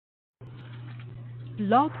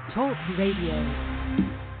Blog Talk Radio.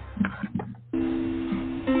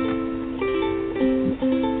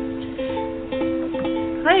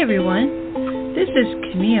 Hi everyone, this is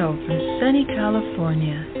Camille from sunny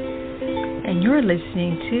California, and you're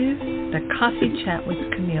listening to the Coffee Chat with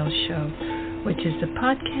Camille show, which is the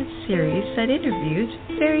podcast series that interviews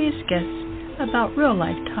various guests about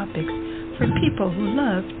real-life topics for people who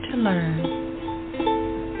love to learn.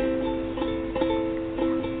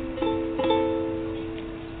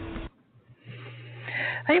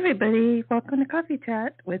 Hi everybody, welcome to Coffee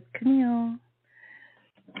Chat with Camille.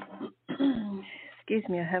 Excuse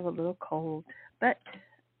me, I have a little cold, but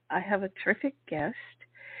I have a terrific guest.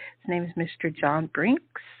 His name is Mr. John Brink,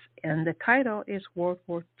 and the title is World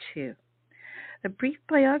War II, a brief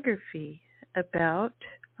biography about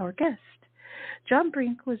our guest. John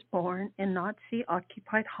Brink was born in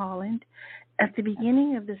Nazi-occupied Holland at the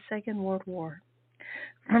beginning of the Second World War.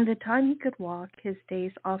 From the time he could walk, his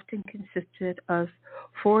days often consisted of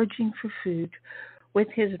foraging for food with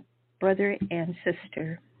his brother and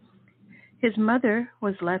sister. His mother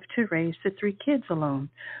was left to raise the three kids alone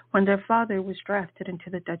when their father was drafted into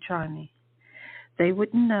the Dutch army. They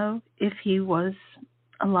wouldn't know if he was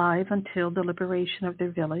alive until the liberation of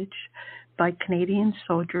their village by Canadian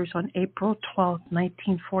soldiers on April 12,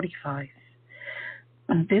 1945.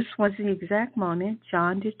 And this was the exact moment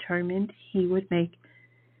John determined he would make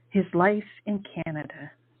his life in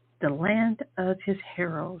Canada, the land of his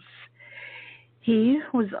heroes. He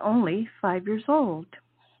was only 5 years old.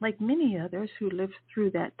 Like many others who lived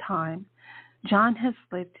through that time, John has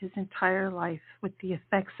lived his entire life with the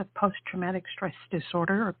effects of post-traumatic stress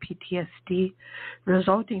disorder, or PTSD,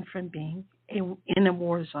 resulting from being in a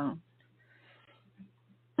war zone.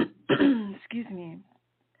 Excuse me.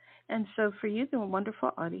 And so for you, the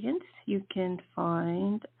wonderful audience, you can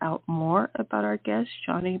find out more about our guest,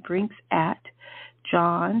 Johnny Brinks, at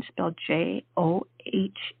John, spelled Johna.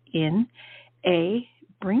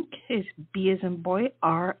 Brink is B as in boy,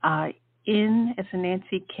 R-I-N as in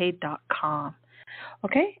Nancy, K.com.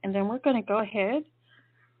 Okay, and then we're going to go ahead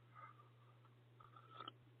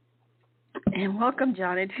and welcome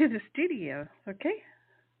John into the studio, okay?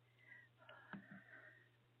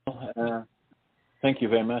 Thank you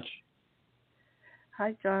very much.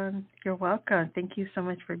 Hi, John. You're welcome. Thank you so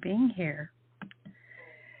much for being here.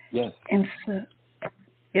 Yes. And so,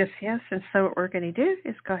 yes. And so what we're going to do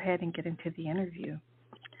is go ahead and get into the interview.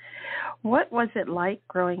 What was it like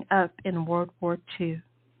growing up in World War II?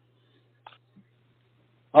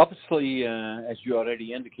 Obviously, as you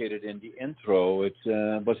already indicated in the intro, it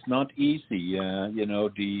was not easy.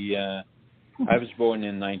 I was born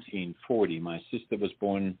in 1940. My sister was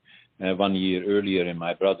born 1 year earlier and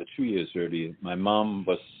my brother 2 years earlier. My mom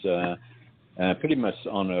was pretty much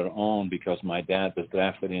on her own because my dad was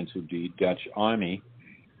drafted into the Dutch army.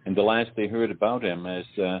 And the last they heard about him is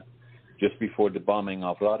just before the bombing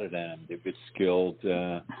of Rotterdam. They were killed.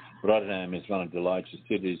 Rotterdam is one of the largest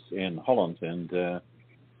cities in Holland, and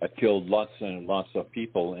it killed lots and lots of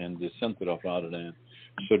people in the center of Rotterdam.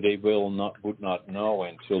 So they would not know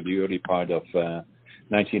until the early part of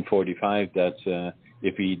 1945 that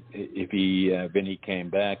if he when he came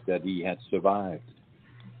back that he had survived.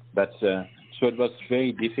 But so it was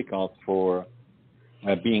very difficult for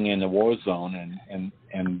being in a war zone,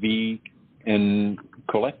 and we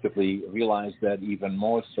collectively realize that even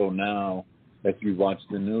more so now as we watch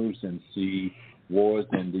the news and see wars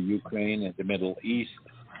in the Ukraine and the Middle East.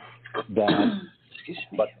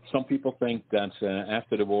 But some people think that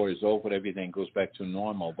after the war is over, everything goes back to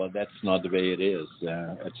normal. But that's not the way it is.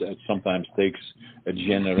 It sometimes takes a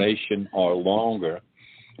generation or longer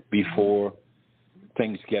before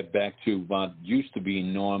things get back to what used to be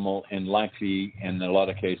normal, and likely in a lot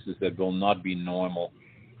of cases that will not be normal.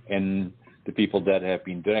 And the people that have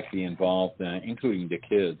been directly involved, including the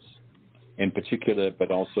kids in particular,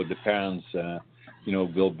 but also the parents,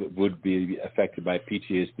 would be affected by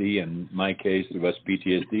PTSD. In my case, it was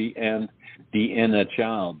PTSD and the inner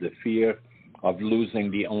child, the fear of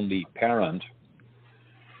losing the only parent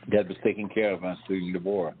that was taking care of us during the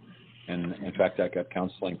war. And in fact, I got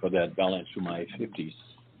counseling for that well into my 50s.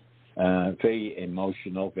 Very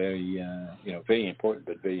emotional, very important,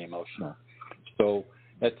 but very emotional. So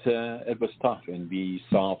it was tough, and we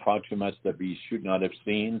saw far too much that we should not have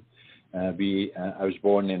seen. I was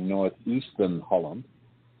born in northeastern Holland,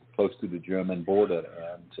 close to the German border,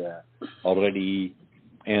 and already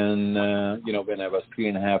when I was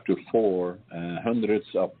 3.5 to 4, hundreds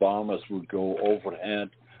of bombers would go overhead,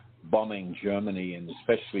 bombing Germany, and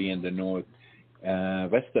especially in the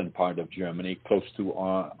western part of Germany, close to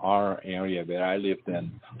our area where I lived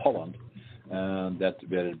in Holland. that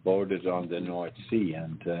where it bordered on the North Sea,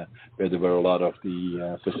 and where there were a lot of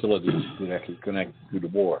the facilities directly connected to the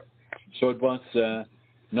war. So it was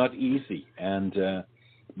not easy, and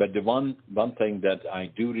but the one thing that I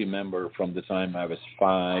do remember from the time I was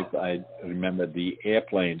 5, I remember the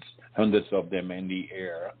airplanes, hundreds of them in the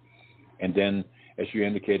air, and then, as you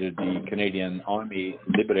indicated, the Canadian Army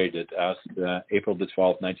liberated us April the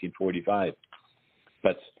 12th, 1945.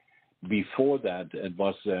 But before that, it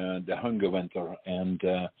was the Hunger Winter, and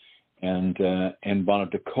one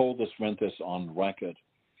of the coldest winters on record.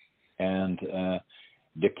 And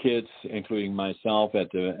the kids, including myself,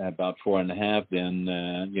 at about 4.5, then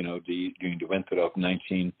during the winter of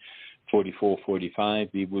 1944-45,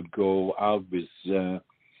 we would go out with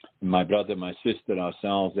my brother, my sister,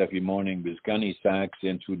 ourselves every morning with gunny sacks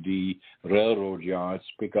into the railroad yards,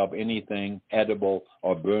 pick up anything edible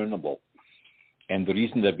or burnable. And the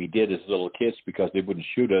reason that we did as little kids, because they wouldn't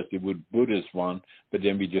shoot us, they would boot us one, but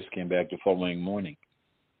then we just came back the following morning.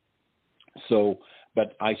 So,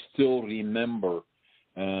 but I still remember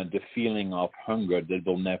the feeling of hunger that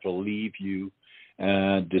will never leave you,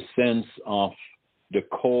 the sense of the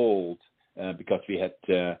cold, because we had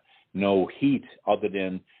no heat other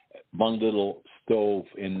than one little stove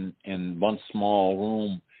in one small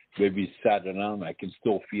room where we sat around. I can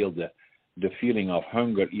still feel the feeling of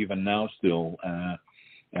hunger even now still.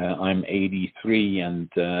 I'm 83, and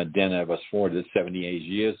then I was 78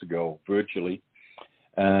 years ago, virtually.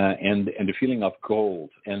 And the feeling of cold.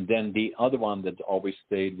 And then the other one that always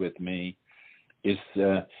stayed with me is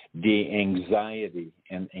the anxiety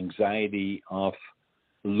of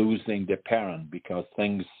losing the parent, because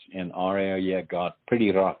things in our area got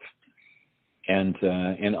pretty rough. And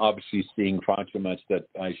obviously seeing far too much that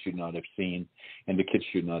I should not have seen, and the kids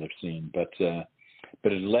should not have seen. But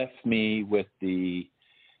it left me with the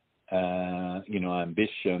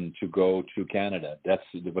ambition to go to Canada. There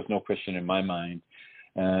was no question in my mind.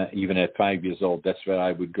 Even at 5 years old, that's where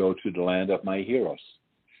I would go, to the land of my heroes.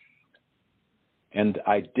 And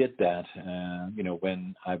I did that,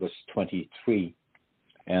 when I was 23,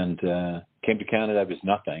 and came to Canada with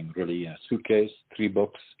nothing, really, a suitcase, 3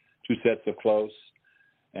 books, 2 sets of clothes.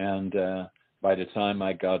 And by the time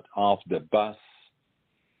I got off the bus,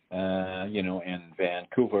 in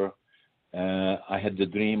Vancouver, I had the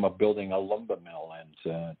dream of building a lumber mill, and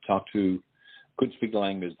couldn't speak the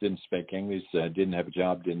language, didn't speak English, didn't have a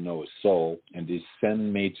job, didn't know a soul. And they sent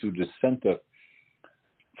me to the center.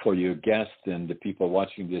 For your guests and the people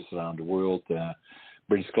watching this around the world,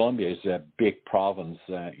 British Columbia is a big province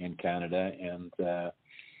in Canada, and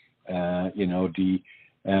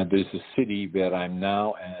there's a city where I'm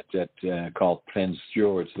now at that called Prince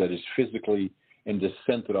George, that is physically in the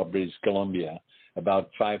center of British Columbia, about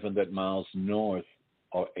 500 miles north,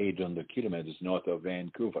 or 800 kilometers north of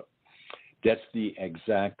Vancouver. That's the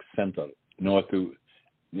exact center, north to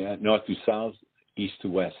south, east to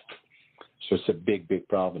west. So it's a big, big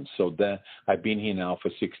province. So I've been here now for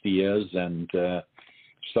 60 years, and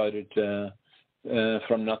started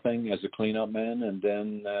from nothing as a cleanup man, and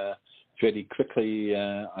then very quickly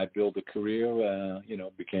I built a career,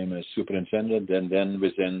 became a superintendent, and then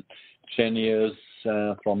within 10 years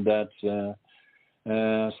from that,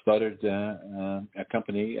 started a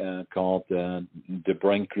company called the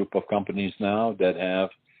Brink group of companies now, that have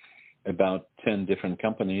about 10 different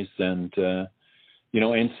companies, and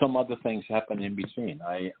and some other things happen in between.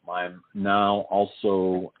 I'm now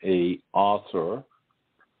also a author.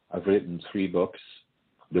 I've written 3 books.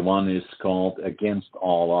 The one is called Against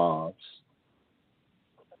All Odds.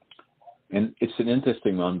 And it's an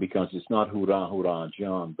interesting one, because it's not hurrah, hurrah,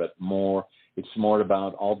 John, but it's more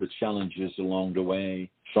about all the challenges along the way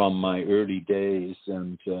from my early days,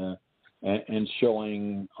 and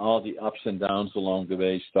showing all the ups and downs along the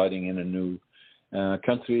way, starting in a new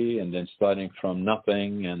country, and then starting from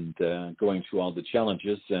nothing, and going through all the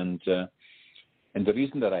challenges. And the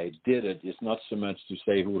reason that I did it is not so much to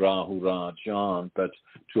say hurrah, hurrah, John, but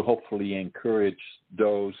to hopefully encourage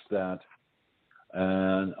those that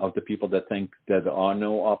of the people that think that there are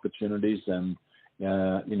no opportunities, and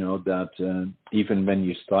that even when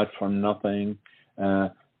you start from nothing,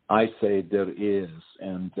 I say there is.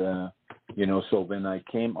 And so when I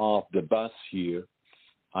came off the bus here,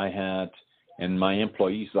 I had, and my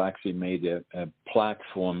employees actually made a plaque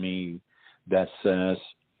for me that says,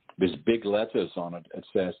 with big letters on it, it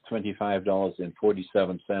says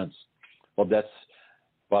 $25.47. Well, that's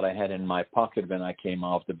what I had in my pocket when I came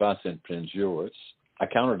off the bus in Prince George. I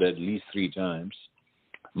counted it at least 3 times.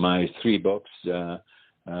 My 3 books, 2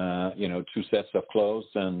 sets of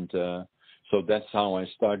clothes, and so that's how I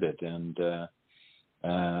started. And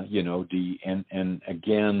and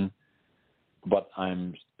again, what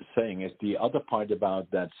I'm saying is the other part about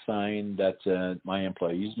that sign that my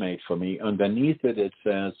employees made for me, underneath it, it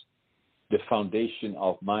says, the foundation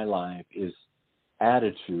of my life is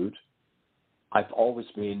attitude. I've always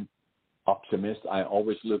been optimist. I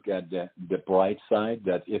always look at the bright side,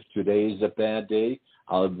 that if today is a bad day,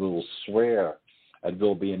 I will swear it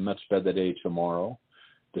will be a much better day tomorrow.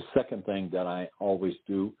 The second thing that I always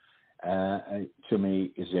do, to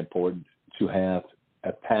me, is important to have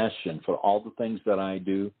a passion for all the things that I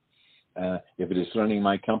do. If it is running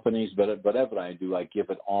my companies, but whatever I do, I give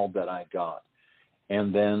it all that I got.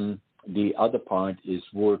 And then the other part is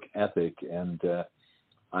work ethic. And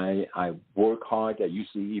I work hard. I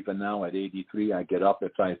usually, even now at 83, I get up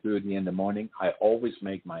at 5:30 in the morning. I always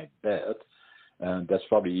make my bed. That's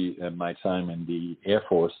probably my time in the Air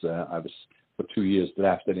Force. I was for 2 years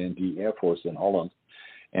drafted in the Air Force in Holland,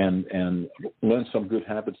 and learned some good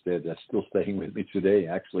habits there that's still staying with me today,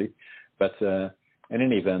 actually. But in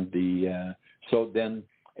any event, so then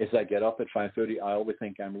as I get up at 5:30, I always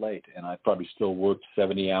think I'm late, and I probably still work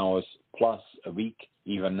 70 hours plus a week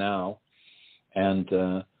even now.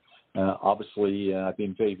 And obviously, I've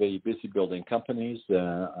been very, very busy building companies.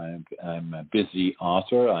 I'm a busy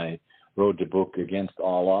author. I wrote the book Against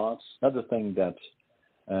All Odds. Another thing that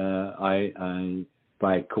I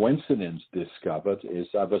by coincidence discovered is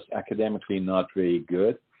I was academically not very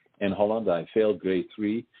good. In Holland, I failed grade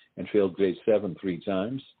 3 and failed grade 7 3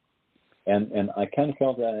 times. And I kind of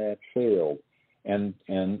felt that I had failed. And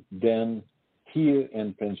then here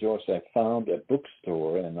in Prince George, I found a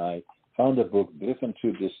bookstore, and I found a book, Driven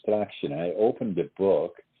to Distraction. I opened the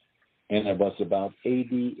book, and it was about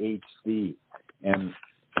ADHD. And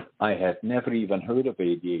I had never even heard of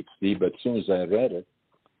ADHD, but as soon as I read it,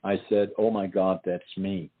 I said, oh, my God, that's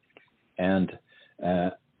me. And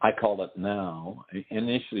I call it now,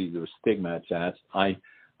 initially there was stigma attached.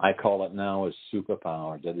 I call it now a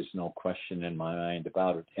superpower. There is no question in my mind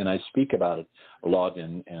about it. And I speak about it a lot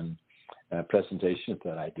in presentations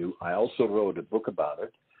that I do. I also wrote a book about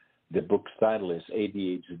it. The book's title is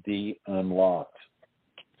ADHD Unlocked.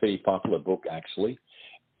 Very popular book, actually,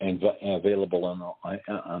 and available on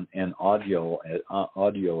audio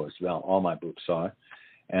as well. All my books are.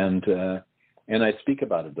 And I speak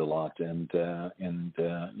about it a lot. And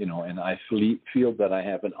I feel that I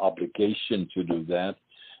have an obligation to do that,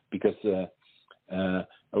 because a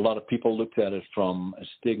lot of people looked at it from a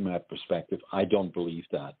stigma perspective. I don't believe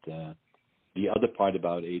that. The other part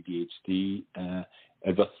about ADHD,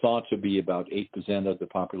 it was thought to be about 8% of the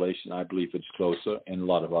population. I believe it's closer, and a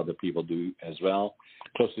lot of other people do as well,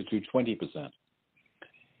 closer to 20%.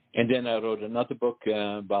 And then I wrote another book,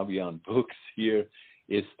 while we're on books here,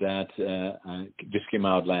 is that this came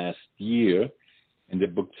out last year. And the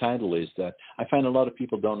book title is that I find a lot of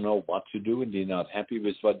people don't know what to do, and they're not happy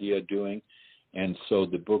with what they are doing. And so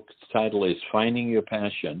the book's title is Finding Your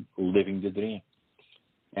Passion, Living the Dream.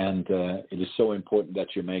 And it is so important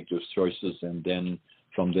that you make those choices and then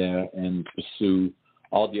from there and pursue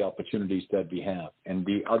all the opportunities that we have. And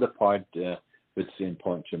the other part that's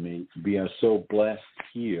important to me, we are so blessed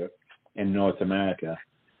here in North America.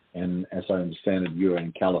 And as I understand it, you're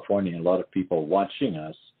in California. A lot of people watching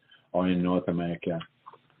us are in North America,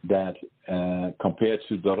 that compared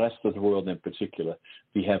to the rest of the world in particular,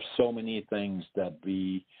 we have so many things that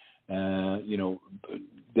we,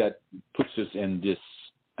 that puts us in this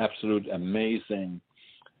absolute amazing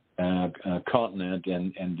continent,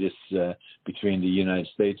 and this between the United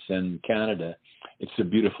States and Canada. It's a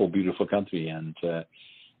beautiful, beautiful country and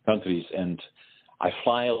countries. And I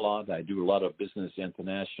fly a lot. I do a lot of business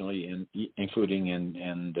internationally, including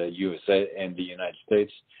in the USA and the United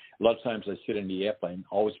States. A lot of times I sit in the airplane,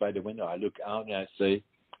 always by the window. I look out and I say,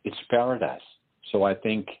 it's paradise. So I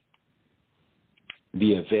think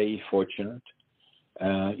we are very fortunate,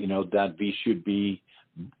 that we should be,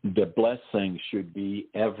 the blessing should be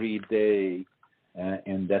every day.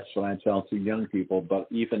 And that's what I tell to young people, but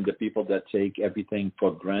even the people that take everything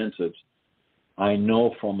for granted, I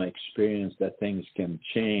know from experience that things can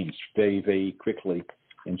change very, very quickly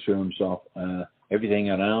in terms of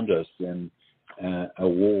everything around us and a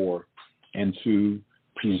war, and to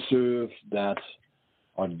preserve that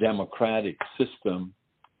our democratic system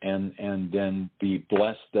and then be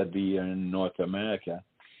blessed that we are in North America,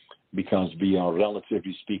 because we are,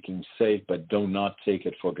 relatively speaking, safe, but do not take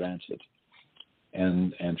it for granted,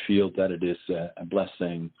 and feel that it is a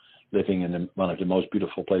blessing living in one of the most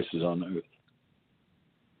beautiful places on earth.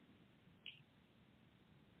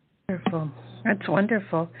 Wonderful. That's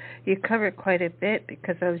wonderful. You covered quite a bit,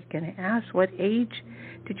 because I was going to ask, what age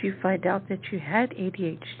did you find out that you had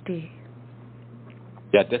ADHD?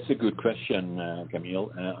 Yeah, that's a good question,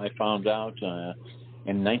 Camille. I found out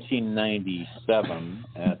in 1997,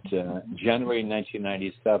 at January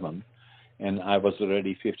 1997, and I was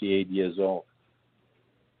already 58 years old,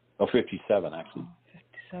 or 57 actually.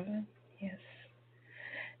 57, yes.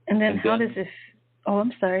 And then how does this? Oh,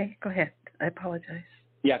 I'm sorry. Go ahead. I apologize.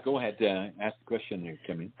 Yeah, go ahead. Ask the question,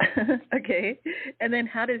 Camille. Okay. And then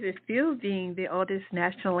how does it feel being the oldest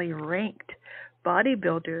nationally ranked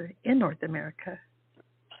bodybuilder in North America?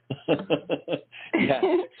 Yeah,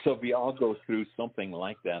 so we all go through something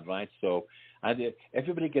like that, right? So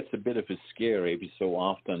everybody gets a bit of a scare every so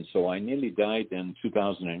often. So I nearly died in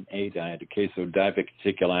 2008. I had a case of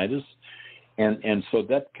diverticulitis. And so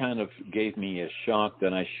that kind of gave me a shock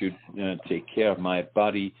that I should take care of my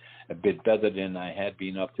body a bit better than I had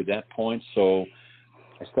been up to that point. So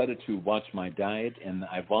I started to watch my diet, and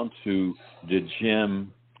I went to the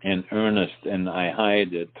gym in earnest, and I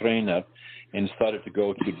hired a trainer and started to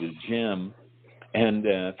go to the gym, and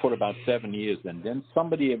for about 7 years. And then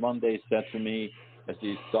somebody one day said to me, as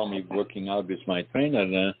he saw me working out with my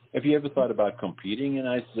trainer, have you ever thought about competing? And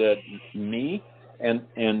I said, me? And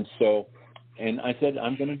I said,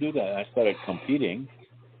 I'm going to do that. I started competing,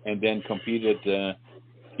 and then competed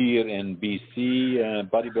here in BC,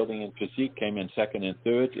 bodybuilding and physique, came in second and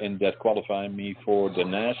third, and that qualified me for the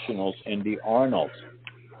nationals in the Arnold.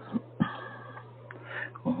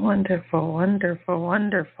 Wonderful, wonderful,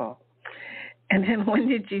 wonderful. And then when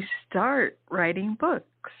did you start writing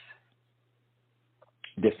books?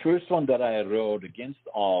 The first one that I wrote, Against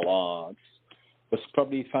All Odds, was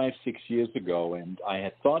probably 5-6 years ago, and I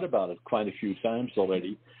had thought about it quite a few times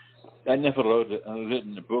already. I never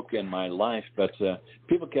written a book in my life, but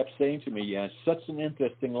people kept saying to me, yeah, such an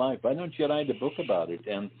interesting life. Why don't you write a book about it?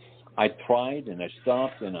 And I tried, and I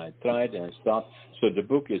stopped, and I tried, and I stopped. So the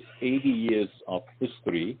book is 80 years of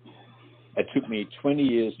history. It took me 20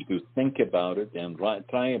 years to think about it and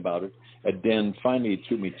try about it. And then finally it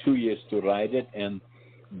took me 2 years to write it, and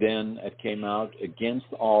then it came out, Against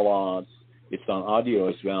All Odds. It's on audio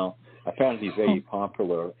as well, apparently very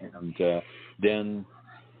popular. And then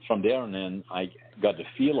from there on in, I got the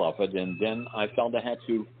feel of it, and then I felt I had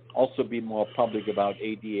to also be more public about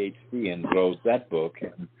ADHD and wrote that book.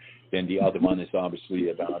 And then the other one is obviously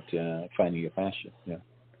about finding your passion. Yeah.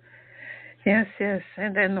 Yes, yes.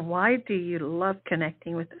 And then why do you love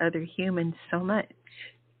connecting with other humans so much?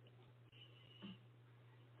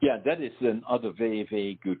 Yeah, that is another very,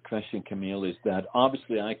 very good question, Camille, is that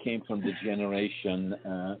obviously I came from the generation,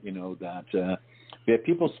 that where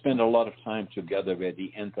people spend a lot of time together, where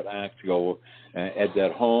they interact, go at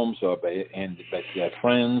their homes or with their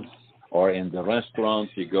friends or in the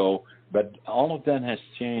restaurants you go. But all of that has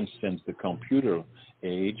changed since the computer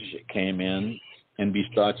age came in, and we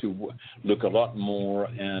start to look a lot more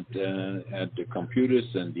at the computers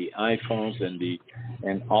and the iPhones and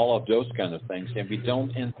all of those kind of things, and we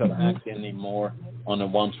don't interact anymore on a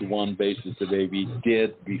one-to-one basis the way we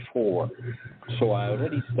did before. So I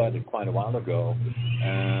already started quite a while ago,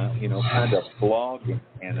 kind of blogging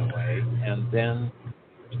in a way, and then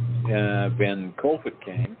when COVID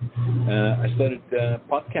came, I started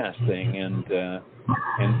podcasting,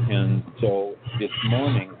 and so this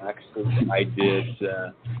morning actually I did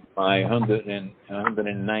my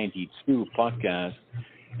 192 podcast,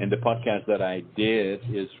 and the podcast that I did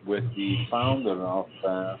is with the founder of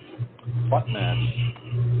PodMatch,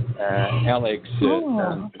 Alex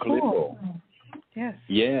cool. Yes.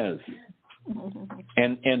 Yes,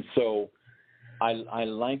 and so I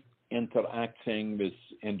like interacting with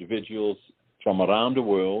individuals from around the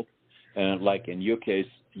world, like in your case,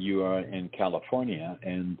 you are in California,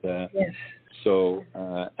 and yes. So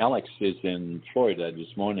Alex is in Florida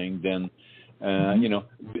this morning. Then,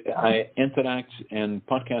 I interact and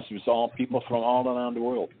podcast with all people from all around the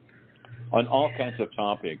world on all kinds of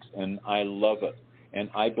topics, and I love it. And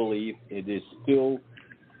I believe it is still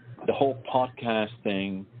the whole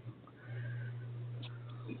podcasting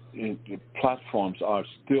platforms are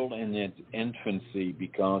still in its infancy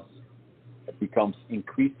because it becomes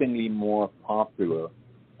increasingly more popular,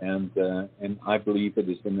 and I believe it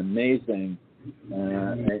is an amazing.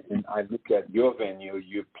 And I look at your venue;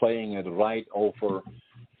 you're playing it right over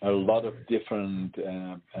a lot of different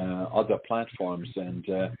other platforms, and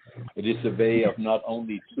it is a way of not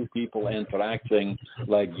only two people interacting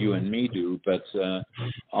like you and me do, but there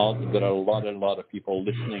are a lot of people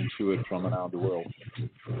listening to it from around the world.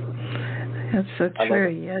 That's so true.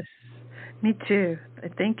 Yes, me too.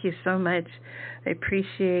 Thank you so much. I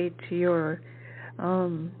appreciate your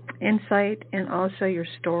insight and also your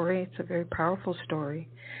story. It's a very powerful story,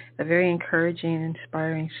 a very encouraging and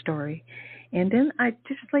inspiring story. And then I'd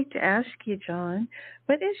just like to ask you, John,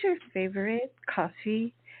 what is your favorite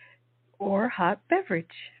coffee or hot beverage?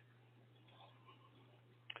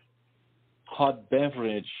 Hot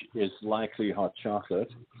beverage is likely hot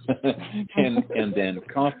chocolate, and then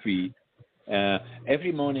coffee.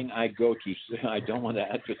 Every morning I go to. I don't want to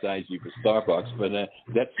advertise you for Starbucks, but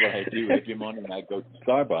that's what I do. Every morning I go to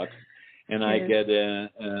Starbucks, and I get a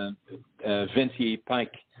venti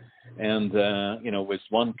pike, and with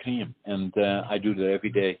one cream, and I do that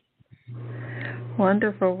every day.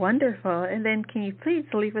 Wonderful, wonderful. And then can you please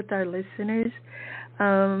leave with our listeners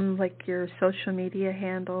like your social media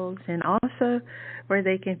handles and also where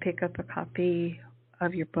they can pick up a copy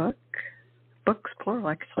of your book? Books, plural,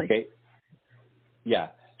 actually. Okay. Yeah.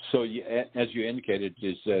 So as you indicated,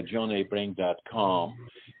 it's johnabrink.com.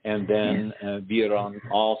 And then we are on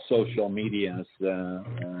all social medias, these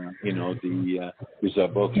are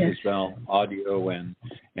books as well, audio and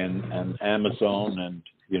Amazon and,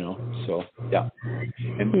 so, yeah.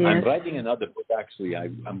 And I'm writing another book, actually.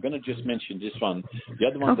 I'm going to just mention this one. The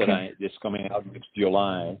other one that's coming out next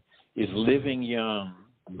July is Living Young,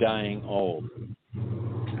 Dying Old.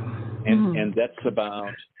 And that's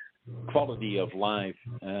about quality of life.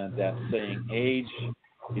 That's saying age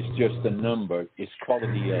is just a number. It's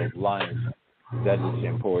quality of life that is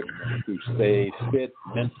important. To stay fit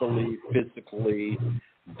mentally, physically,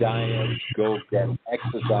 diet, go get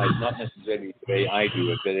exercise, not necessarily the way I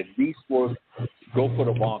do it, but at least go for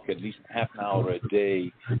a walk at least half an hour a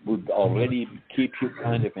day would already keep you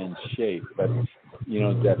kind of in shape. But,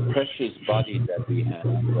 that precious body that we have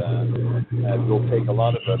will take a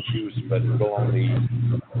lot of abuse, but will only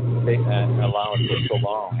allow it for so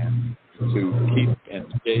long. And to keep in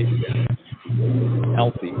shape and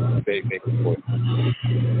healthy, very, very important.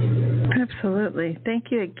 Absolutely.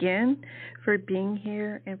 Thank you again for being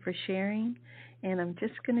here and for sharing. And I'm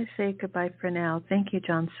just going to say goodbye for now. Thank you,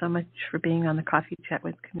 John, so much for being on the Coffee Chat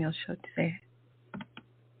with Camille show today.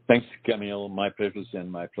 Thanks, Camille. My privilege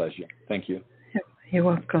and my pleasure. Thank you. You're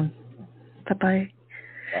welcome. Bye-bye.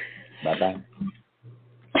 Bye-bye.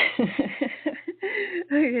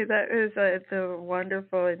 Okay, that was the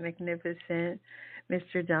wonderful and magnificent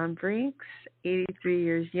Mr. John Brinks, 83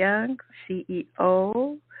 years young,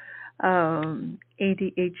 CEO,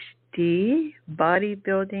 ADHD,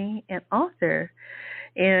 bodybuilding, and author.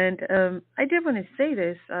 And I did want to say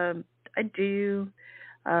this. I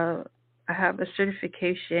have a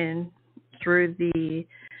certification through the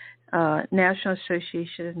National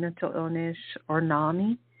Association of Mental Illness, or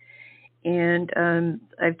NAMI. And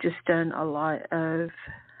I've just done a lot of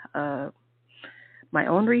my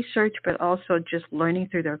own research, but also just learning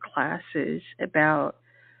through their classes about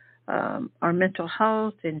our mental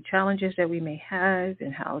health and challenges that we may have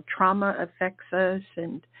and how trauma affects us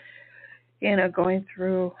and,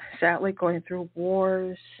 sadly going through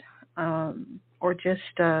wars or just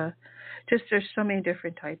there's so many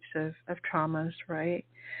different types of traumas, right?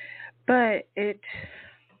 But it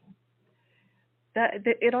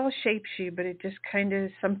all shapes you, but it just kind of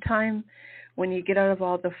sometimes when you get out of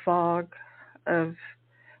all the fog of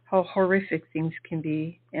how horrific things can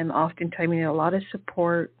be, and oftentimes you need a lot of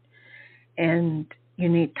support and you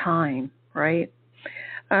need time, right?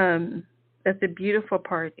 That the beautiful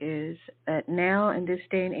part is that now in this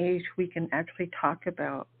day and age we can actually talk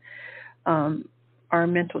about our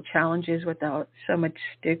mental challenges without so much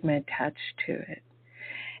stigma attached to it.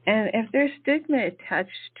 And if there's stigma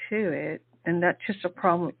attached to it, then that's just a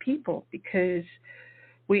problem with people, because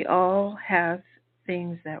we all have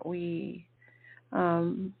things that we, how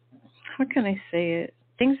can I say it?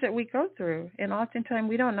 Things that we go through. And oftentimes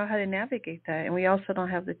we don't know how to navigate that. And we also don't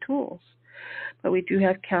have the tools. But we do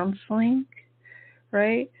have counseling,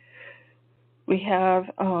 right? We have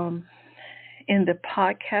in the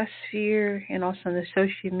podcast sphere and also in the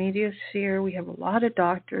social media sphere, we have a lot of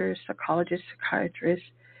doctors, psychologists, psychiatrists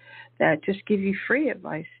that just give you free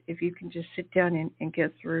advice if you can just sit down and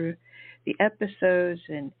get through the episodes.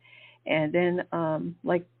 And then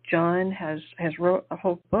like John has wrote a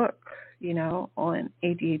whole book, on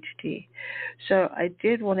ADHD. So I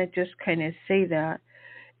did want to just kind of say that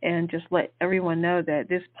and just let everyone know that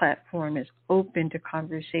this platform is open to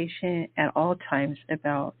conversation at all times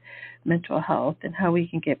about mental health and how we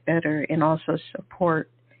can get better and also support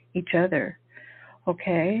each other.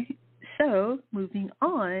 Okay? So, moving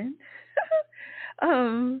on,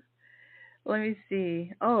 let me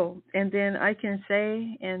see. Oh, and then I can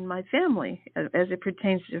say in my family, as it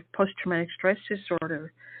pertains to post-traumatic stress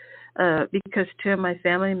disorder, because two of my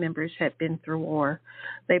family members had been through war.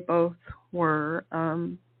 They both were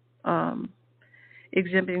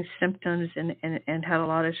exhibiting symptoms and had a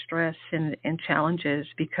lot of stress and challenges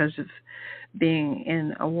because of being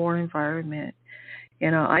in a war environment.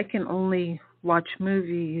 I can only watch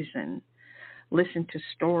movies and listen to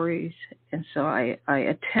stories, and so I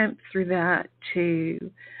attempt through that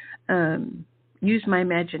to use my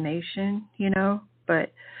imagination,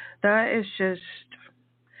 but that is just,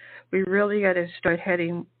 we really got to start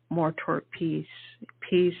heading more toward peace,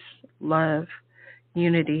 love,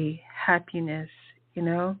 unity, happiness,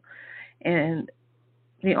 and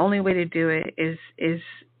the only way to do it is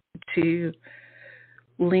to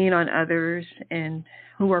lean on others and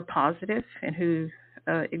who are positive and who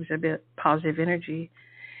exhibit positive energy.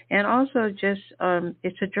 And also just,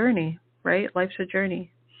 it's a journey, right? Life's a journey.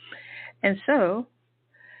 And so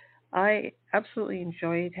I absolutely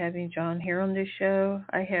enjoyed having John here on this show.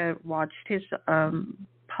 I had watched his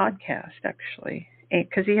podcast, actually,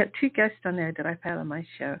 because he had two guests on there that I've had on my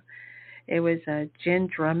show. It was Jen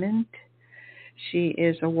Drummond. She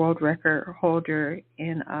is a world record holder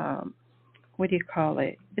in, what do you call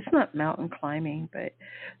it? It's not mountain climbing, but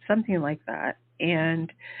something like that.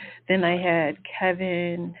 And then I had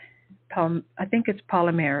Kevin, I think it's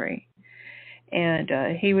Palomari, and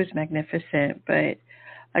he was magnificent. But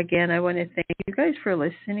again, I want to thank you guys for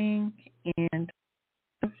listening. And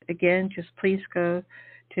again, just please go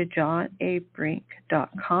to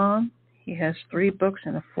johnabrink.com. He has 3 books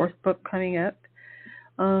and a 4th book coming up.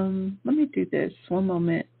 Let me do this one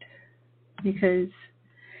moment, because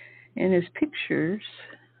in his pictures,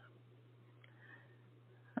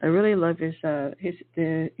 I really love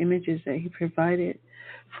the images that he provided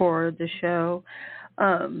for the show.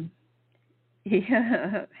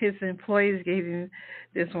 His employees gave him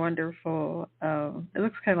this wonderful, it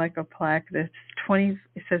looks kind of like a plaque that's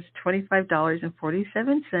it says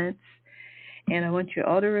 $25.47. And I want you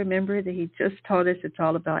all to remember that he just told us it's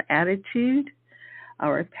all about attitude,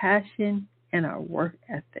 our passion, and our work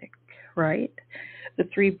ethic, right? The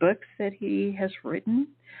 3 books that he has written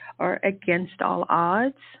are Against All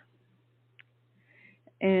Odds,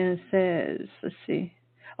 and it says,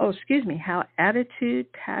 how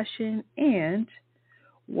attitude, passion, and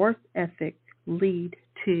work ethic lead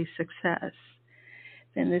to success.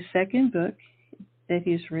 Then the 2nd book that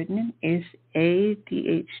he's written is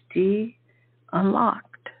ADHD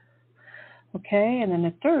Unlocked. Okay, and then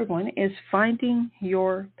the 3rd one is Finding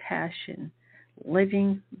Your Passion,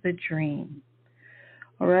 Living the Dream.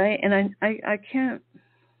 All right, and I can't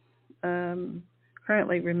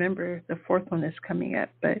currently remember the 4th one that's coming up,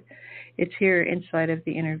 but it's here inside of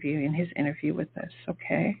the interview, in his interview with us,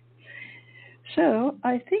 okay? So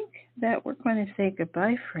I think that we're going to say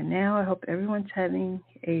goodbye for now. I hope everyone's having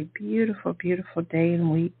a beautiful, beautiful day and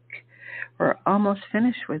week. We're almost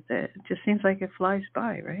finished with it. It just seems like it flies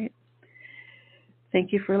by, right?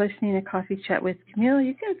 Thank you for listening to Coffee Chat with Camille.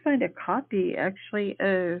 You can find a copy, actually,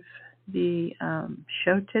 of the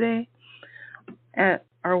show today at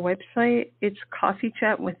our website. It's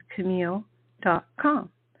coffeechatwithcamille.com.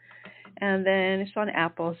 And then it's on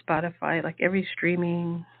Apple, Spotify, like every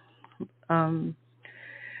streaming,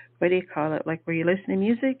 what do you call it? Like where you listen to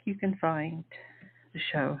music, you can find the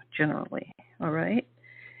show generally. All right?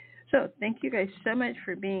 So thank you guys so much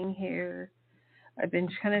for being here. I've been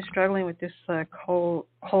kind of struggling with this cold,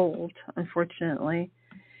 unfortunately.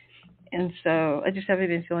 And so I just haven't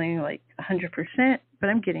been feeling like 100%, but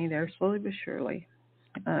I'm getting there slowly but surely.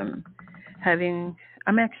 I'm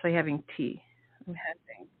actually having tea. I'm having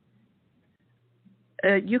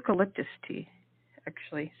eucalyptus tea,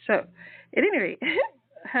 actually. So at any rate,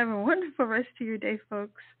 have a wonderful rest of your day,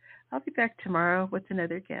 folks. I'll be back tomorrow with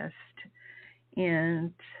another guest.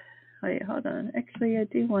 And wait, hold on. Actually, I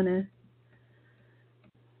do want to,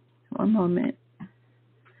 one moment,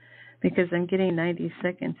 because I'm getting 90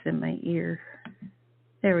 seconds in my ear.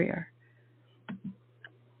 There we are.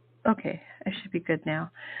 Okay, I should be good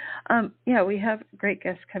now. Yeah, we have great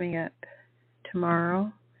guests coming up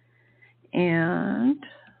tomorrow. And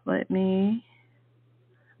let me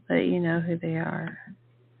let you know who they are.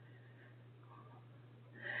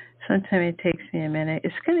 Sometimes it takes me a minute.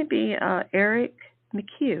 It's going to be Eric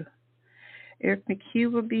McHugh. Eric McHugh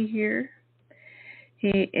will be here.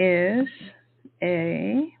 He's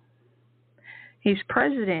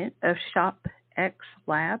president of ShopX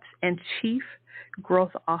Labs and chief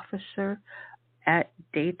growth officer at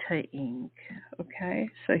Data Inc. Okay,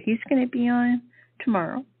 so he's going to be on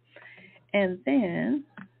tomorrow. And then,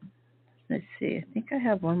 let's see, I think I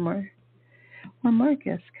have one more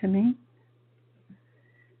guest coming.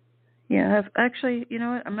 Yeah, actually, you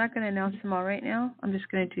know what? I'm not going to announce them all right now. I'm just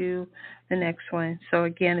going to do the next one. So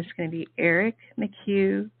again, it's going to be Eric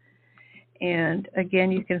McHugh And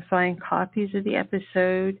again, you can find copies of the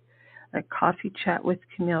episode at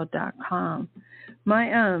coffeechatwithcamille.com. My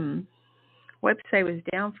website was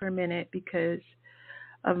down for a minute because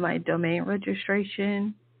of my domain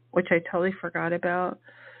registration, which I totally forgot about.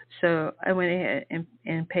 So I went ahead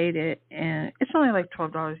and paid it, and it's only like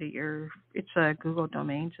 $12 a year. It's Google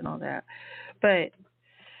domains and all that. But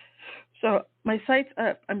so my site's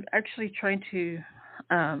up. I'm actually trying to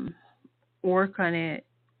work on it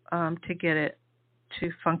to get it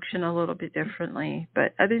to function a little bit differently.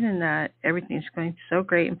 But other than that, everything's going so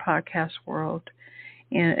great in podcast world.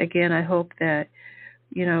 And again, I hope that,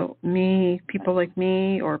 people like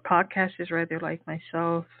me, or podcasters rather like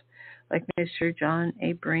myself, like Mr. John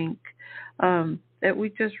A. Brink, that we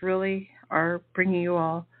just really are bringing you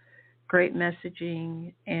all great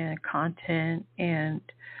messaging and content, and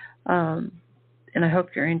I hope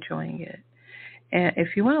you're enjoying it. And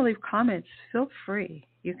if you want to leave comments, feel free.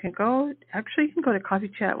 You can go to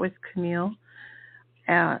Coffee Chat with Camille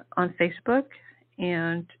on Facebook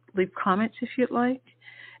and leave comments if you'd like.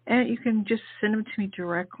 And you can just send them to me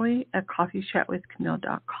directly at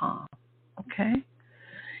coffeechatwithcamille.com. Okay?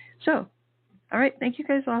 So, all right. Thank you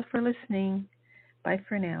guys all for listening. Bye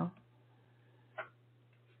for now.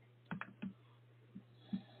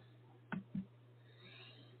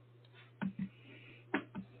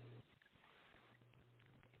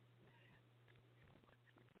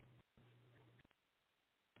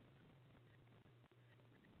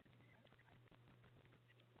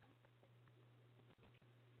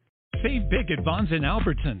 Save big at Vons &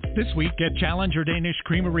 Albertsons. This week, get Challenger Danish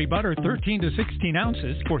Creamery Butter 13 to 16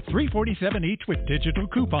 ounces for $3.47 each with digital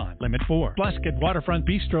coupon. Limit 4. Plus, get Waterfront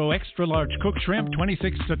Bistro Extra Large Cooked Shrimp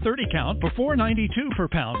 26 to 30 count for $4.92 per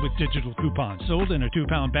pound with digital coupon. Sold in a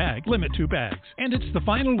 2-pound bag. Limit 2 bags. And it's the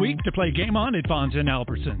final week to play Game On at Vons &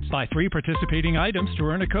 Albertsons. Buy 3 participating items to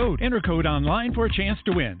earn a code. Enter code online for a chance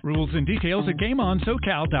to win. Rules and details at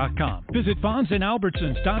GameOnSoCal.com. Visit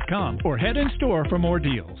VonsandAlbertsons.com or head in store for more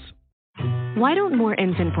deals. Why don't more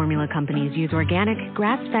infant formula companies use organic,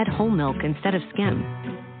 grass-fed whole milk instead of skim?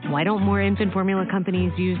 Why don't more infant formula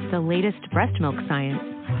companies use the latest breast milk science?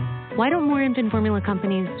 Why don't more infant formula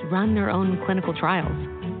companies run their own clinical trials?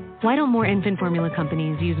 Why don't more infant formula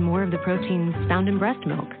companies use more of the proteins found in breast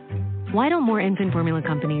milk? Why don't more infant formula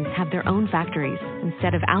companies have their own factories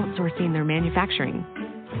instead of outsourcing their manufacturing?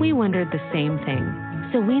 We wondered the same thing.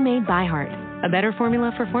 So we made ByHeart, a better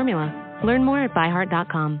formula for formula. Learn more at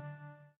byheart.com.